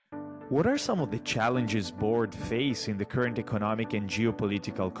What are some of the challenges boards face in the current economic and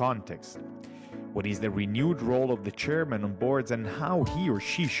geopolitical context? What is the renewed role of the chairman on boards and how he or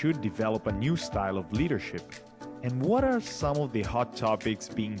she should develop a new style of leadership? And what are some of the hot topics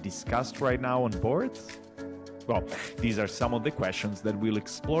being discussed right now on boards? Well, these are some of the questions that we'll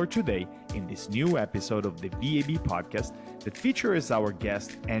explore today in this new episode of the VAB podcast that features our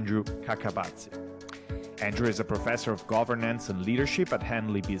guest, Andrew Kakabadse. Andrew is a professor of governance and leadership at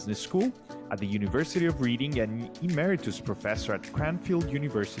Hanley Business School at the University of Reading and emeritus professor at Cranfield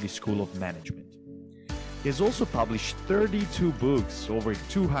University School of Management. He has also published 32 books, over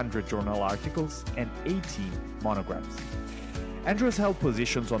 200 journal articles, and 18 monographs. Andrew has held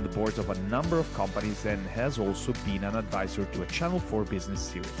positions on the boards of a number of companies and has also been an advisor to a Channel 4 business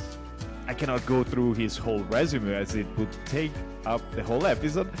series. I cannot go through his whole resume as it would take up the whole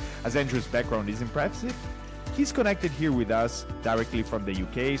episode, as Andrew's background is impressive. He's connected here with us directly from the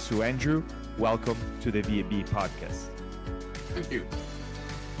UK, so Andrew, welcome to the VAB podcast. Thank you.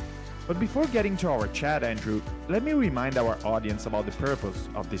 But before getting to our chat, Andrew, let me remind our audience about the purpose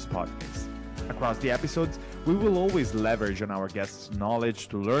of this podcast. Across the episodes, we will always leverage on our guests' knowledge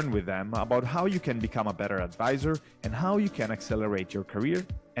to learn with them about how you can become a better advisor and how you can accelerate your career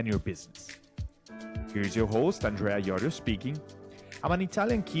and your business. Here's your host, Andrea Iorio speaking. I'm an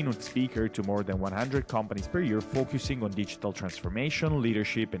Italian keynote speaker to more than 100 companies per year focusing on digital transformation,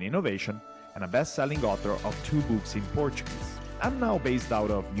 leadership, and innovation, and a best-selling author of 2 books in Portuguese. I'm now based out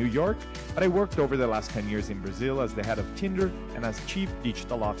of New York, but I worked over the last 10 years in Brazil as the head of Tinder and as Chief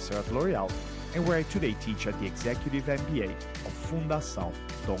Digital Officer at L'Oréal, and where I today teach at the Executive MBA of Fundação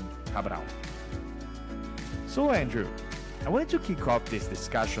Dom Cabral. So Andrew, I wanted to kick off this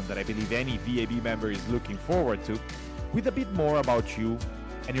discussion that I believe any VAB member is looking forward to with a bit more about you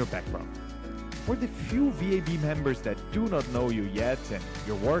and your background. For the few VAB members that do not know you yet and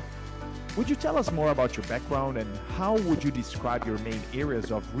your work, would you tell us more about your background and how would you describe your main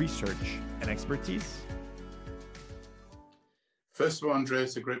areas of research and expertise? First of all, Andrea,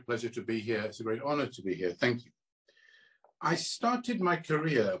 it's a great pleasure to be here. It's a great honor to be here. Thank you. I started my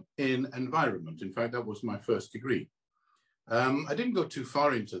career in environment. In fact, that was my first degree. I didn't go too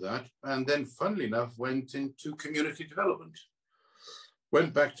far into that, and then, funnily enough, went into community development.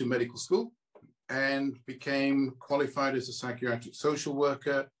 Went back to medical school and became qualified as a psychiatric social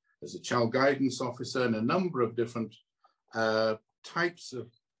worker, as a child guidance officer, and a number of different types of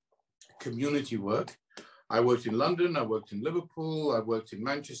community work. I worked in London, I worked in Liverpool, I worked in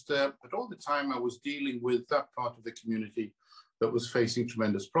Manchester, but all the time I was dealing with that part of the community that was facing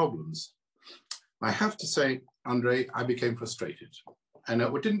tremendous problems. I have to say, Andre, I became frustrated. And I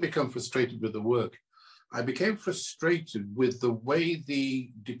didn't become frustrated with the work. I became frustrated with the way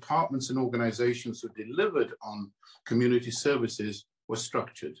the departments and organizations who delivered on community services were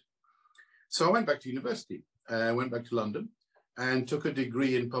structured. So I went back to university. I went back to London and took a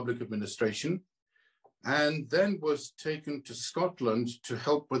degree in public administration, and then was taken to Scotland to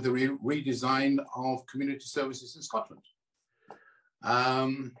help with the redesign of community services in Scotland.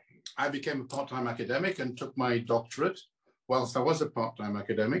 I became a part-time academic and took my doctorate whilst I was a part-time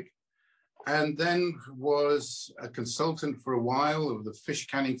academic, and then was a consultant for a while of the fish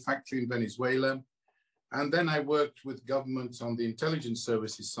canning factory in Venezuela. And then I worked with government on the intelligence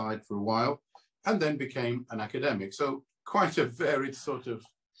services side for a while, and then became an academic. So quite a varied sort of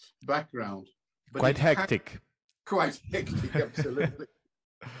background. But quite hectic. Quite hectic, absolutely.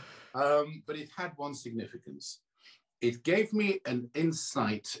 But it had one significance. It gave me an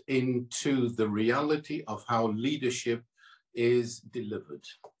insight into the reality of how leadership is delivered.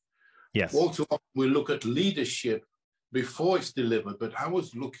 Yes. All too often we look at leadership before it's delivered, but I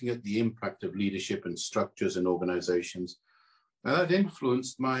was looking at the impact of leadership and structures and organizations, and that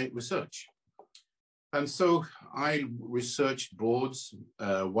influenced my research. And so I researched boards.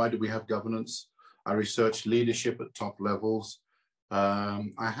 Why do we have governance? I researched leadership at top levels.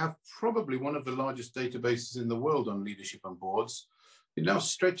 I have probably one of the largest databases in the world on leadership and boards. It now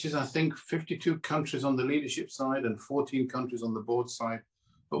stretches, I think, 52 countries on the leadership side and 14 countries on the board side,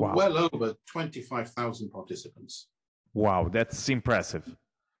 but wow. Well over 25,000 participants. Wow, that's impressive.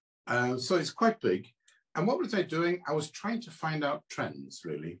 So it's quite big. And what was I doing? I was trying to find out trends,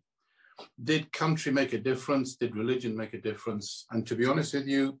 really. Did country make a difference? Did religion make a difference? And to be honest with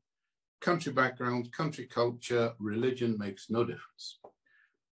you, country background, country culture, religion makes no difference.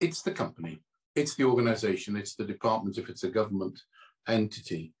 It's the company, it's the organization, it's the department if it's a government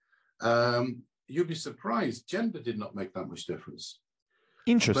entity. You'd be surprised, gender did not make that much difference.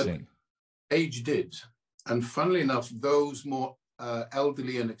 Interesting. But age did. And funnily enough, those more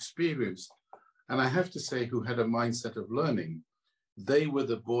elderly and experienced, and I have to say who had a mindset of learning, they were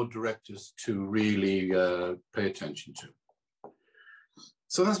the board directors to really pay attention to.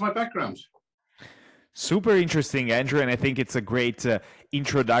 So that's my background. Super interesting, Andrew, and I think it's a great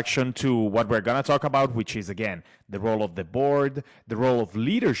introduction to what we're going to talk about, which is, again, the role of the board, the role of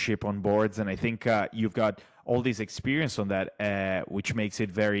leadership on boards, and I think you've got all this experience on that, which makes it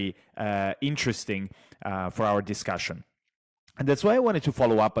very interesting for our discussion. And that's why I wanted to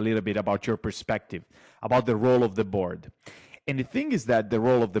follow up a little bit about your perspective, about the role of the board. And the thing is that the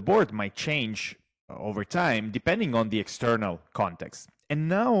role of the board might change over time, depending on the external context. And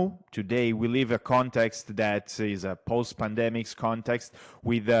now, today, we live a context that is a post-pandemic context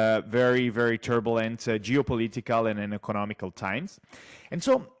with very, very turbulent geopolitical and economical times. And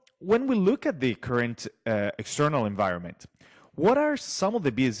so when we look at the current external environment, what are some of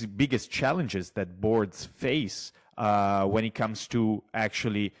the biggest challenges that boards face when it comes to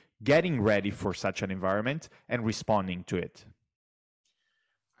actually getting ready for such an environment and responding to it?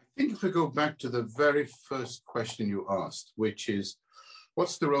 I think if we go back to the very first question you asked, which is,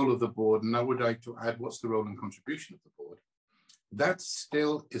 what's the role of the board? And I would like to add, what's the role and contribution of the board? That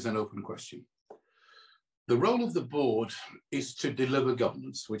still is an open question. The role of the board is to deliver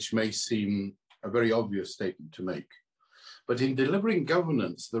governance, which may seem a very obvious statement to make. But in delivering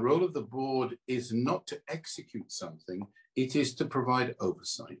governance, the role of the board is not to execute something, it is to provide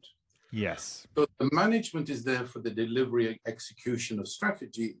oversight. Yes. So the management is there for the delivery and execution of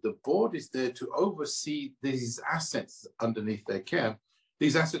strategy. The board is there to oversee these assets underneath their care.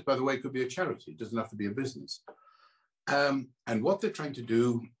 These assets, by the way, could be a charity. It doesn't have to be a business. And what they're trying to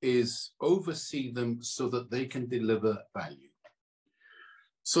do is oversee them so that they can deliver value.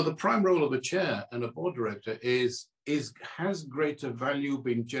 So the prime role of a chair and a board director has greater value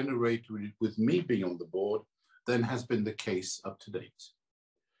been generated with me being on the board than has been the case up to date.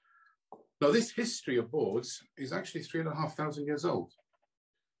 Now, this history of boards is actually 3,500 years old.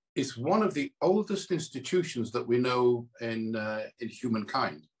 It's one of the oldest institutions that we know in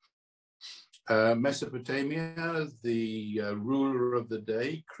humankind. Mesopotamia, the ruler of the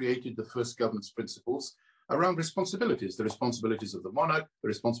day, created the first governance principles around responsibilities, the responsibilities of the monarch, the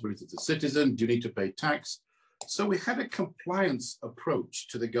responsibilities of the citizen, do you need to pay tax? So we had a compliance approach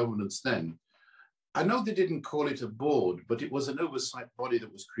to the governance then. I know they didn't call it a board, but it was an oversight body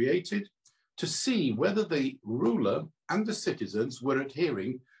that was created to see whether the ruler and the citizens were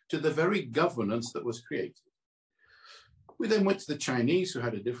adhering to the very governance that was created. We then went to the Chinese, who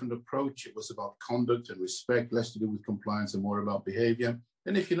had a different approach. It was about conduct and respect, less to do with compliance and more about behavior.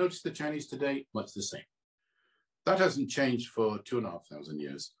 And if you notice the Chinese today, much the same. That hasn't changed for 2,500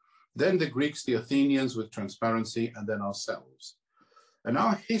 years. Then the Greeks, the Athenians with transparency, and then ourselves. And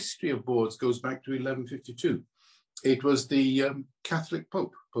our history of boards goes back to 1152. It was the Catholic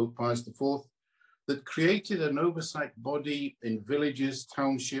Pope, Pope Pius IV, that created an oversight body in villages,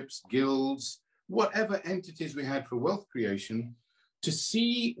 townships, guilds, whatever entities we had for wealth creation, to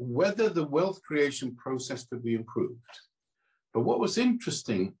see whether the wealth creation process could be improved. But what was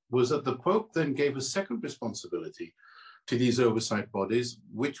interesting was that the Pope then gave a second responsibility to these oversight bodies,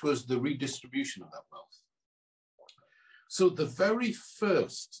 which was the redistribution of that wealth. So the very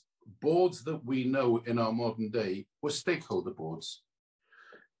first boards that we know in our modern day were stakeholder boards.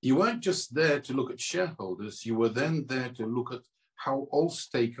 You weren't just there to look at shareholders, you were then there to look at how all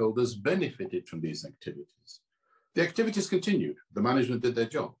stakeholders benefited from these activities. The activities continued, the management did their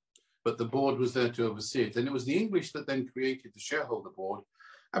job, but the board was there to oversee it. And it was the English that then created the shareholder board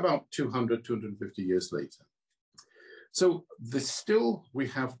about 200, 250 years later. So still we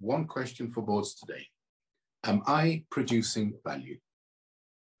have one question for boards today. Am I producing value?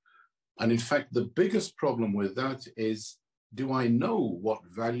 And in fact, the biggest problem with that is, do I know what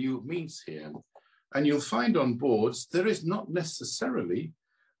value means here? And you'll find on boards, there is not necessarily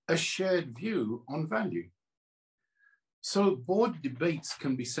a shared view on value. So board debates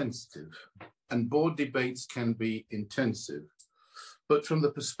can be sensitive and board debates can be intensive. But from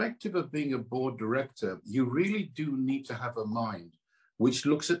the perspective of being a board director, you really do need to have a mind which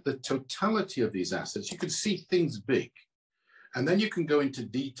looks at the totality of these assets. You can see things big, and then you can go into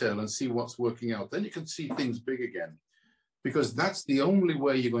detail and see what's working out. Then you can see things big again, because that's the only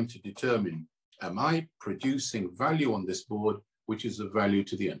way you're going to determine, am I producing value on this board, which is of value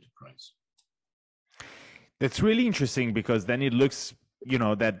to the enterprise? That's really interesting, because then it looks,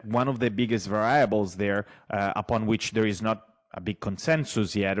 that one of the biggest variables there upon which there is not a big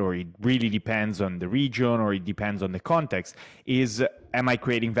consensus yet, or it really depends on the region, or it depends on the context, is, am I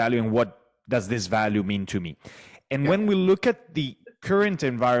creating value, and what does this value mean to me? And when we look at the current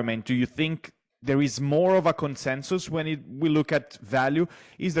environment, do you think there is more of a consensus when we look at value?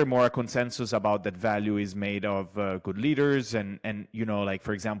 Is there more a consensus about that value is made of good leaders and like,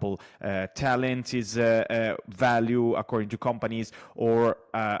 for example, talent is value according to companies, or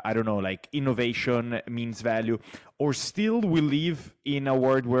I don't know, like innovation means value, or still we live in a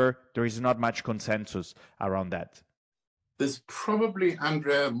world where there is not much consensus around that? There's probably,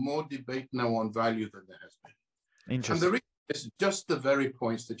 Andrea, more debate now on value than there has been. Interesting. And the reason is just the very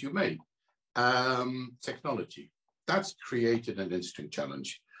points that you made. Technology, that's created an interesting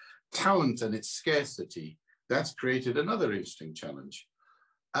challenge. Talent and its scarcity, that's created another interesting challenge.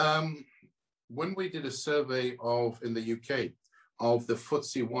 When we did a survey in the UK of the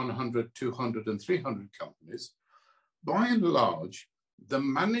FTSE 100, 200 and 300 companies, by and large, the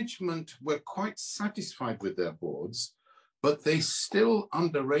management were quite satisfied with their boards, but they still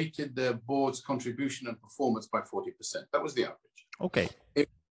underrated their board's contribution and performance by 40%. That was the average. Okay. In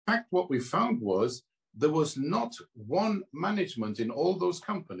fact, what we found was there was not one management in all those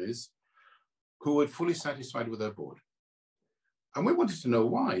companies who were fully satisfied with their board. And we wanted to know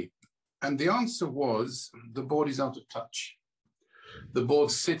why. And the answer was the board is out of touch. The board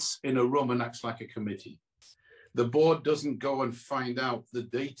sits in a room and acts like a committee. The board doesn't go and find out the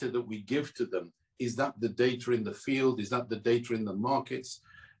data that we give to them. Is that the data in the field? Is that the data in the markets?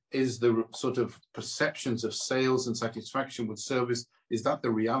 Is the sort of perceptions of sales and satisfaction with service, is that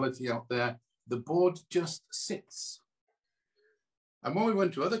the reality out there? The board just sits. And when we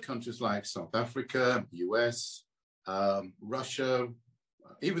went to other countries like South Africa, US, Russia,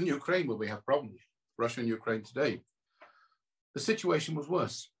 even Ukraine, where we have problems, Russia and Ukraine today, the situation was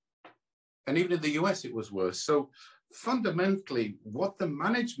worse. And even in the US, it was worse. So fundamentally, what the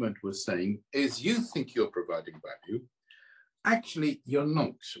management was saying is, you think you're providing value. Actually, you're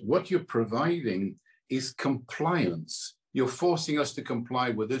not. What you're providing is compliance. You're forcing us to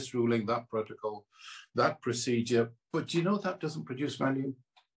comply with this ruling, that protocol, that procedure. But you know that doesn't produce value.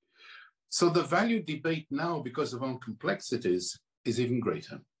 So the value debate now, because of our complexities, is even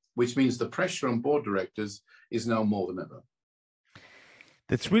greater, which means the pressure on board directors is now more than ever.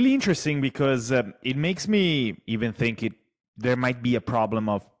 That's really interesting, because it makes me even think there might be a problem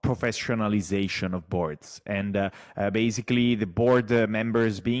of professionalization of boards, and basically the board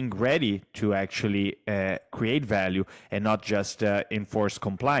members being ready to actually create value and not just enforce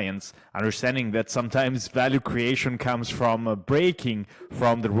compliance, understanding that sometimes value creation comes from breaking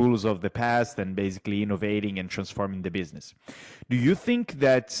from the rules of the past and basically innovating and transforming the business. Do you think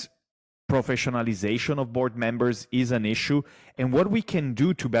that professionalization of board members is an issue, and what we can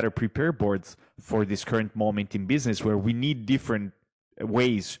do to better prepare boards for this current moment in business where we need different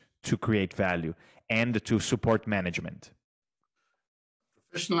ways to create value and to support management?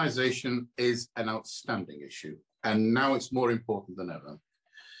 Professionalization is an outstanding issue, and now it's more important than ever.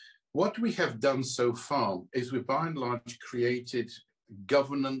 What we have done so far is we by and large created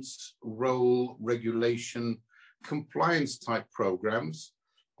governance, role, regulation, compliance type programs.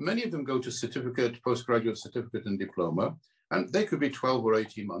 Many of them go to certificate, postgraduate certificate and diploma, and they could be 12 or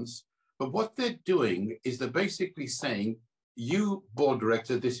 18 months. But what they're doing is they're basically saying, you board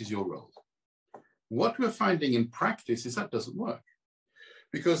director, this is your role. What we're finding in practice is that doesn't work,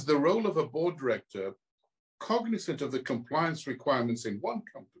 because the role of a board director, cognizant of the compliance requirements in one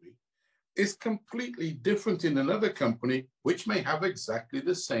company, is completely different in another company, which may have exactly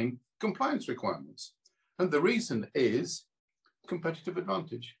the same compliance requirements. And the reason is competitive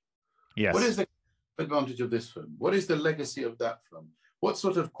advantage. Yes. What is the advantage of this firm? What is the legacy of that firm? What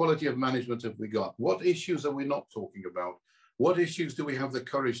sort of quality of management have we got? What issues are we not talking about? What issues do we have the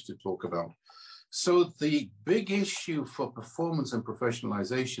courage to talk about? So the big issue for performance and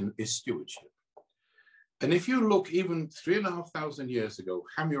professionalization is stewardship. And if you look even 3,500 years ago,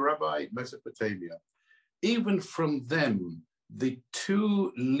 Hammurabi, Mesopotamia, even from them, the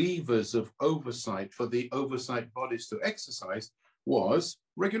two levers of oversight for the oversight bodies to exercise was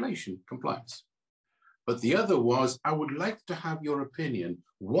regulation, compliance. But the other was, I would like to have your opinion.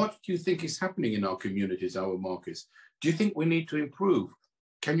 What do you think is happening in our communities, our markets? Do you think we need to improve?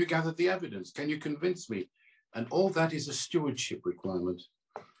 Can you gather the evidence? Can you convince me? And all that is a stewardship requirement.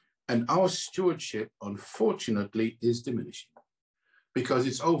 And our stewardship, unfortunately, is diminishing because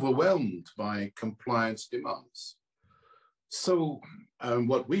it's overwhelmed by compliance demands. So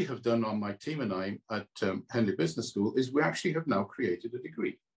what we have done on my team and I at Henley Business School is we actually have now created a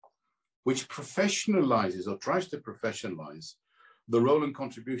degree which professionalizes or tries to professionalize the role and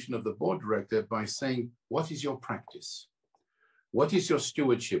contribution of the board director by saying, what is your practice? What is your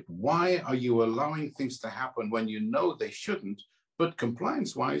stewardship? Why are you allowing things to happen when you know they shouldn't, but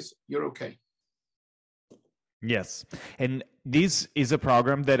compliance-wise, you're okay? Yes. And this is a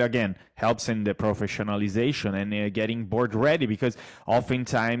program that, again, helps in the professionalization and getting board ready, because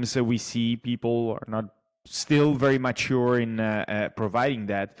oftentimes we see people are not still very mature in providing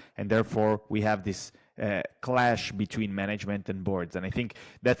that. And therefore, we have this clash between management and boards. And I think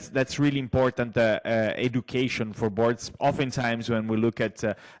that's really important education for boards. Oftentimes, when we look at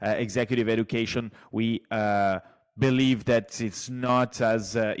executive education, we believe that it's not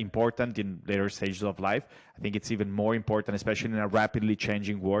as important in later stages of life. I think it's even more important, especially in a rapidly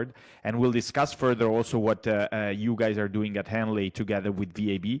changing world. And we'll discuss further also what you guys are doing at Henley together with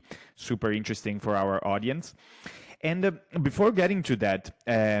VAB. Super interesting for our audience. And before getting to that,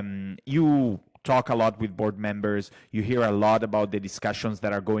 you talk a lot with board members. You hear a lot about the discussions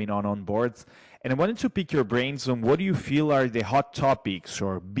that are going on boards. And I wanted to pick your brains on what do you feel are the hot topics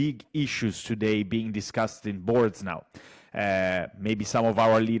or big issues today being discussed in boards now. Maybe some of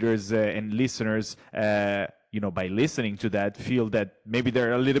our leaders and listeners, by listening to that, feel that maybe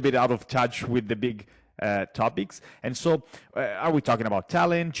they're a little bit out of touch with the big topics. And so are we talking about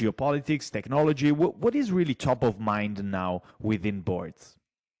talent, geopolitics, technology? What is really top of mind now within boards?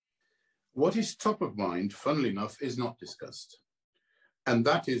 What is top of mind, funnily enough, is not discussed. And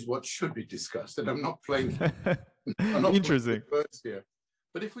that is what should be discussed. And I'm not playing, Interesting words here.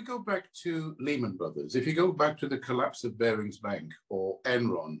 But if we go back to Lehman Brothers, if you go back to the collapse of Barings Bank or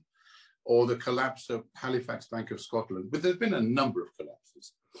Enron, or the collapse of Halifax Bank of Scotland, but there's been a number of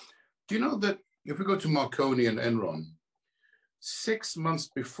collapses. Do you know that if we go to Marconi and Enron, 6 months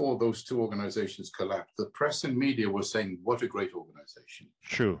before those two organizations collapsed, the press and media were saying, what a great organization.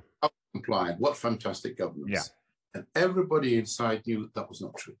 True. Compliant, what fantastic governance. Yeah. And everybody inside knew that was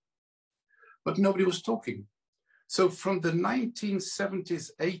not true. But nobody was talking. So from the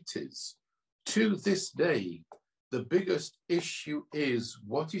 1970s, 80s to this day, the biggest issue is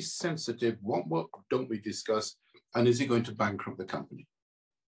what is sensitive, what don't we discuss, and is it going to bankrupt the company?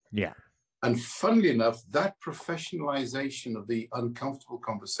 Yeah. And funnily enough, that professionalization of the uncomfortable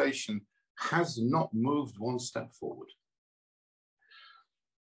conversation has not moved one step forward.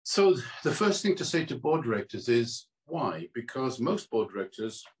 So the first thing to say to board directors is why? Because most board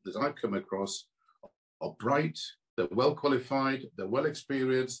directors that I've come across are bright, they're well qualified, they're well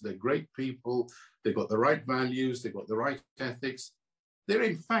experienced, they're great people, they've got the right values, they've got the right ethics. They're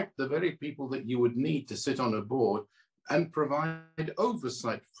in fact the very people that you would need to sit on a board and provide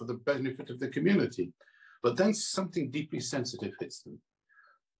oversight for the benefit of the community. But then something deeply sensitive hits them.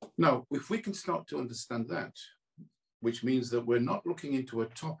 Now, if we can start to understand that, which means that we're not looking into a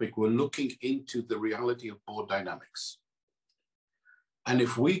topic, we're looking into the reality of board dynamics. And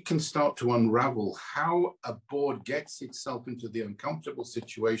if we can start to unravel how a board gets itself into the uncomfortable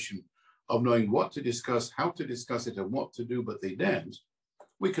situation of knowing what to discuss, how to discuss it, and what to do, but they daren't,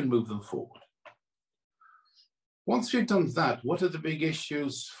 we can move them forward. Once we've done that, what are the big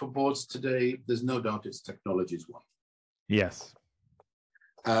issues for boards today? There's no doubt it's technology is one. Yes.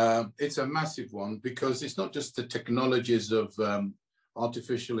 It's a massive one because it's not just the technologies of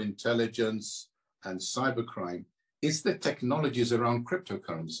artificial intelligence and cybercrime, it's the technologies around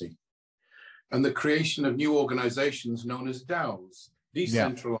cryptocurrency and the creation of new organizations known as DAOs,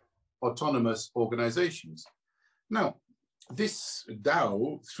 decentralized autonomous organizations. Now, this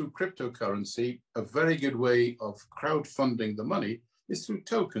DAO through cryptocurrency, a very good way of crowdfunding the money is through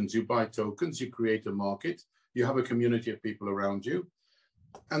tokens. You buy tokens, you create a market, you have a community of people around you,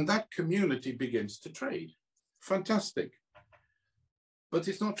 and that community begins to trade. Fantastic. But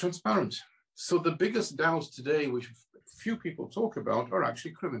it's not transparent. So the biggest DAOs today, which few people talk about, are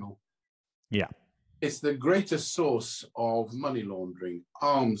actually criminal. Yeah. It's the greatest source of money laundering,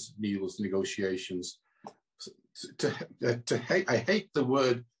 arms deals negotiations. I hate the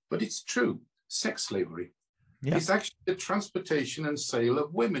word, but it's true. Sex slavery. Yeah. It's actually the transportation and sale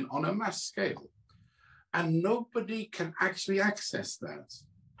of women on a mass scale. And nobody can actually access that.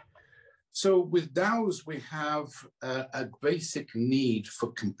 So with DAOs, we have a basic need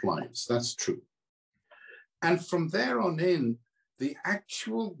for compliance. That's true. And from there on in, the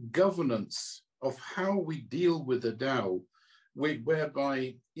actual governance of how we deal with a DAO,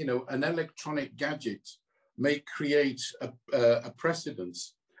 whereby an electronic gadget may create a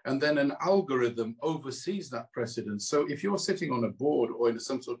precedence, and then an algorithm oversees that precedence. So if you're sitting on a board or in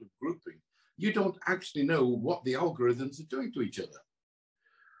some sort of grouping, you don't actually know what the algorithms are doing to each other.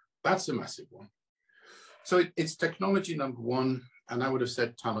 That's a massive one. So it's technology number one, and I would have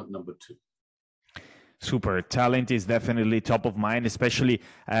said talent number two. Super. Talent is definitely top of mind, especially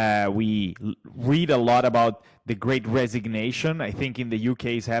we read a lot about the great resignation. I think in the UK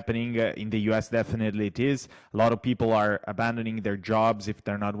is happening, in the US definitely it is. A lot of people are abandoning their jobs if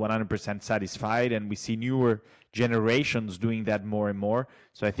they're not 100% satisfied, and we see newer generations doing that more and more.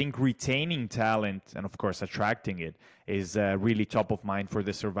 So I think retaining talent and of course attracting it is really top of mind for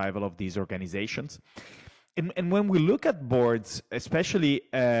the survival of these organizations. And when we look at boards, especially,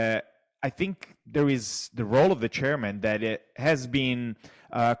 I think there is the role of the chairman that it has been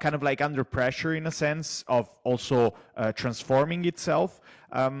kind of like under pressure in a sense of also transforming itself.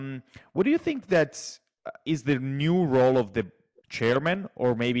 What do you think that is the new role of the chairman,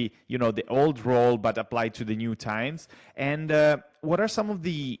 or maybe the old role but applied to the new times? And what are some of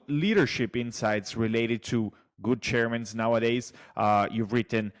the leadership insights related to good chairmen nowadays? You've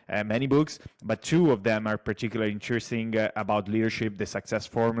written many books, but two of them are particularly interesting about leadership, the success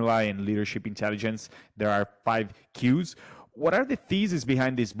formula and leadership intelligence. There are 5 Qs. What are the theses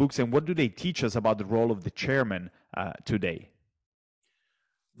behind these books, and what do they teach us about the role of the chairman today?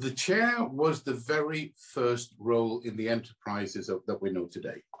 The chair was the very first role in the enterprises that we know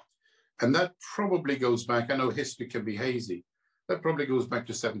today. And that probably goes back, I know history can be hazy, that probably goes back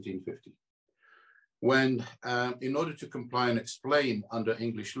to 1750. When, in order to comply and explain under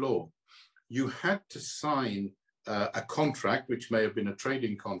English law, you had to sign a contract, which may have been a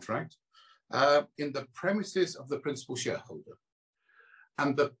trading contract, in the premises of the principal shareholder.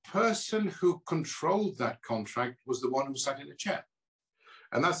 And the person who controlled that contract was the one who sat in the chair.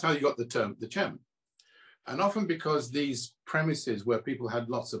 And that's how you got the term, the chairman. And often because these premises where people had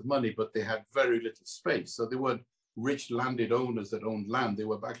lots of money, but they had very little space, so they weren't rich landed owners that owned land, they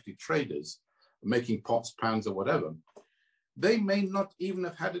were actually traders, making pots, pans, or whatever. They may not even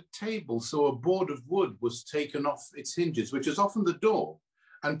have had a table, so a board of wood was taken off its hinges, which is often the door,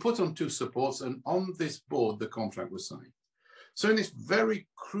 and put on 2 supports, and on this board, the contract was signed. So in this very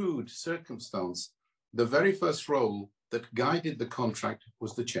crude circumstance, the very first role that guided the contract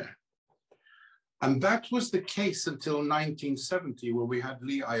was the chair. And that was the case until 1970, where we had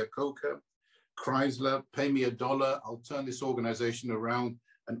Lee Iacocca, Chrysler, pay me $1, I'll turn this organization around.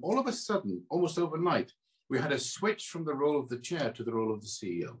 And all of a sudden, almost overnight, we had a switch from the role of the chair to the role of the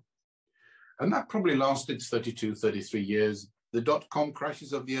CEO. And that probably lasted 32, 33 years. The dot-com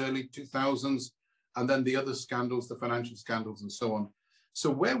crashes of the early 2000s, and then the other scandals, the financial scandals and so on. So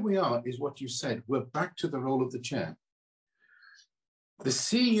where we are is what you said, we're back to the role of the chair. The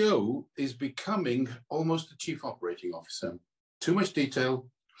CEO is becoming almost a chief operating officer. Too much detail,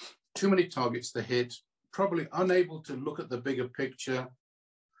 too many targets to hit, probably unable to look at the bigger picture.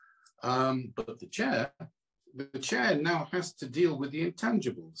 But the chair now has to deal with the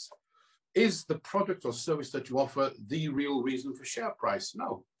intangibles. Is the product or service that you offer the real reason for share price?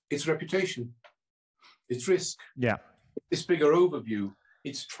 No, it's reputation, it's risk. Yeah. This bigger overview,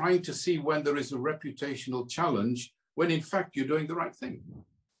 it's trying to see when there is a reputational challenge, when in fact you're doing the right thing.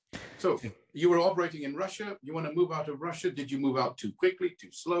 So you were operating in Russia, you want to move out of Russia. Did you move out too quickly,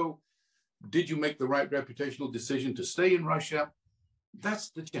 too slow? Did you make the right reputational decision to stay in Russia? That's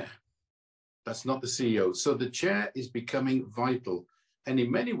the chair. That's not the CEO. So the chair is becoming vital. And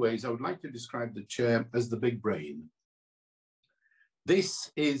in many ways, I would like to describe the chair as the big brain.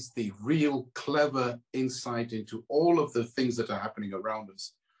 This is the real clever insight into all of the things that are happening around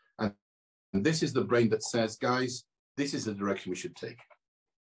us. And this is the brain that says, guys, this is the direction we should take.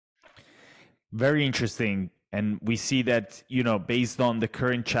 Very interesting. And we see that, based on the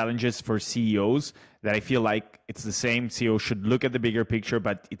current challenges for CEOs, that I feel like it's the same. CEO should look at the bigger picture,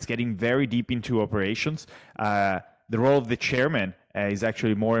 but it's getting very deep into operations. The role of the chairman is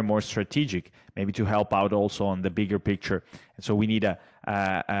actually more and more strategic, maybe to help out also on the bigger picture. And so we need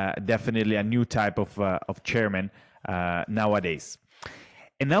definitely a new type of chairman nowadays.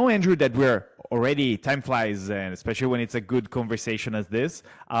 And now, Andrew, that we're already, time flies, and especially when it's a good conversation as this,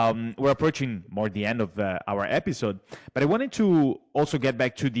 we're approaching more the end of our episode. But I wanted to also get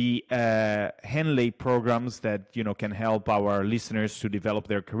back to the Henley programs that can help our listeners to develop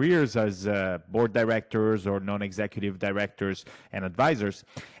their careers as board directors or non-executive directors and advisors.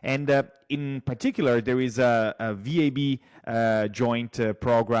 And in particular, there is a VAB joint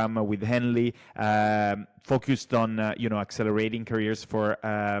program with Henley focused on accelerating careers for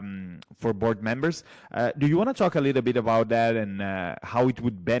board members. Do you want to talk a little bit about that and how it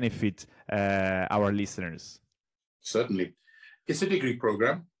would benefit our listeners? Certainly. It's a degree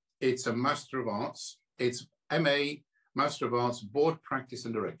program. It's a Master of Arts. It's MA, Master of Arts, Board Practice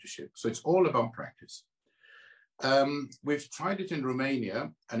and Directorship. So it's all about practice. We've tried it in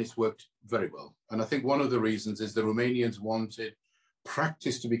Romania and it's worked very well. And I think one of the reasons is the Romanians wanted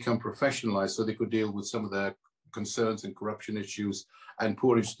practice to become professionalized so they could deal with some of their concerns and corruption issues and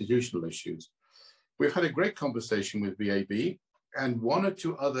poor institutional issues. We've had a great conversation with VAB, and one or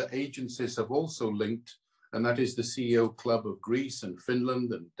two other agencies have also linked, and that is the CEO Club of Greece and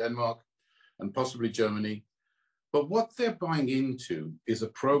Finland and Denmark and possibly Germany. But what they're buying into is a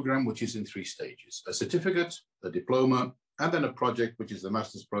program which is in 3 stages: a certificate, a diploma, and then a project, which is the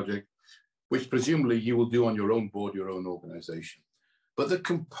master's project, which presumably you will do on your own board, your own organization. But the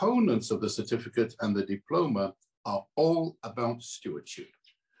components of the certificate and the diploma are all about stewardship.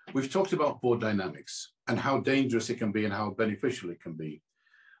 We've talked about board dynamics and how dangerous it can be and how beneficial it can be.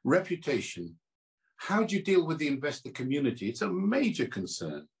 Reputation. How do you deal with the investor community? It's a major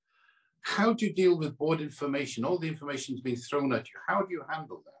concern. How do you deal with board information? All the information is being thrown at you. How do you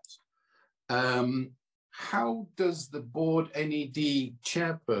handle that? How does the board NED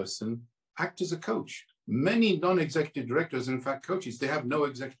chairperson act as a coach? Many non-executive directors are in fact coaches. They have no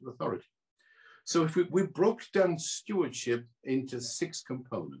executive authority. So if we broke down stewardship into 6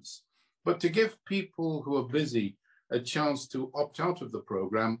 components, but to give people who are busy a chance to opt out of the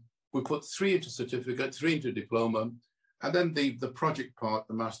program, we put 3 into certificate, 3 into diploma, and then the project part,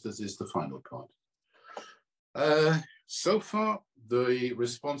 the master's, is the final part. So far, the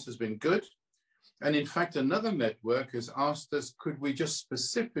response has been good. And in fact, another network has asked us, could we just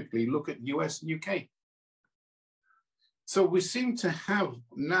specifically look at US and UK? So we seem to have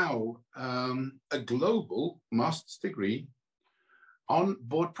now a global master's degree on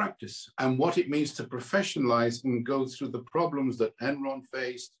board practice and what it means to professionalize and go through the problems that Enron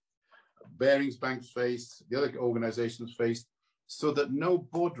faced, Barings Bank faced, the other organizations faced, so that no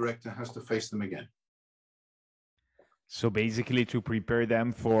board director has to face them again. So basically to prepare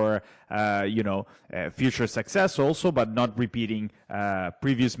them for, future success also, but not repeating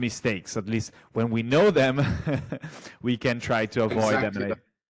previous mistakes. At least when we know them, we can try to avoid them.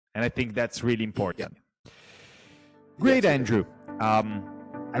 And I think that's really important. Yeah. Great, yes. Andrew.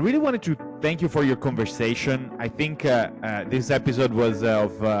 I really wanted to thank you for your conversation. I think this episode was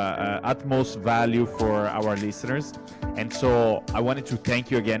of utmost value for our listeners. And so I wanted to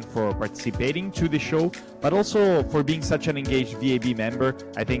thank you again for participating to the show, but also for being such an engaged VAB member.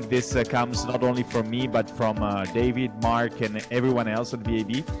 I think this comes not only from me, but from David, Mark, and everyone else at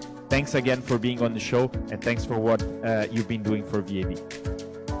VAB. Thanks again for being on the show, and thanks for what you've been doing for VAB.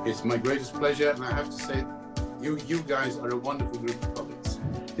 It's my greatest pleasure, and I have to say, you guys are a wonderful group of colleagues.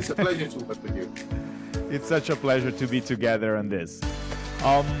 It's a pleasure to work with you. It's such a pleasure to be together on this.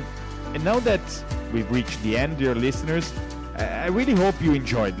 And now that we've reached the end, dear listeners, I really hope you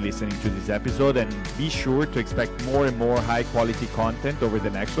enjoyed listening to this episode, and be sure to expect more and more high-quality content over the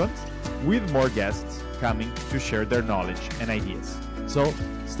next ones, with more guests coming to share their knowledge and ideas. So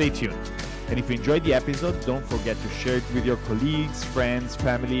stay tuned. And if you enjoyed the episode, don't forget to share it with your colleagues, friends,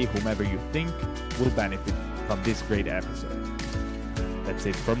 family, whomever you think will benefit from this great episode. That's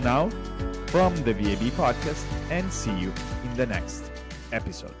it from now, from the VAB podcast, and see you in the next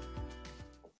episode.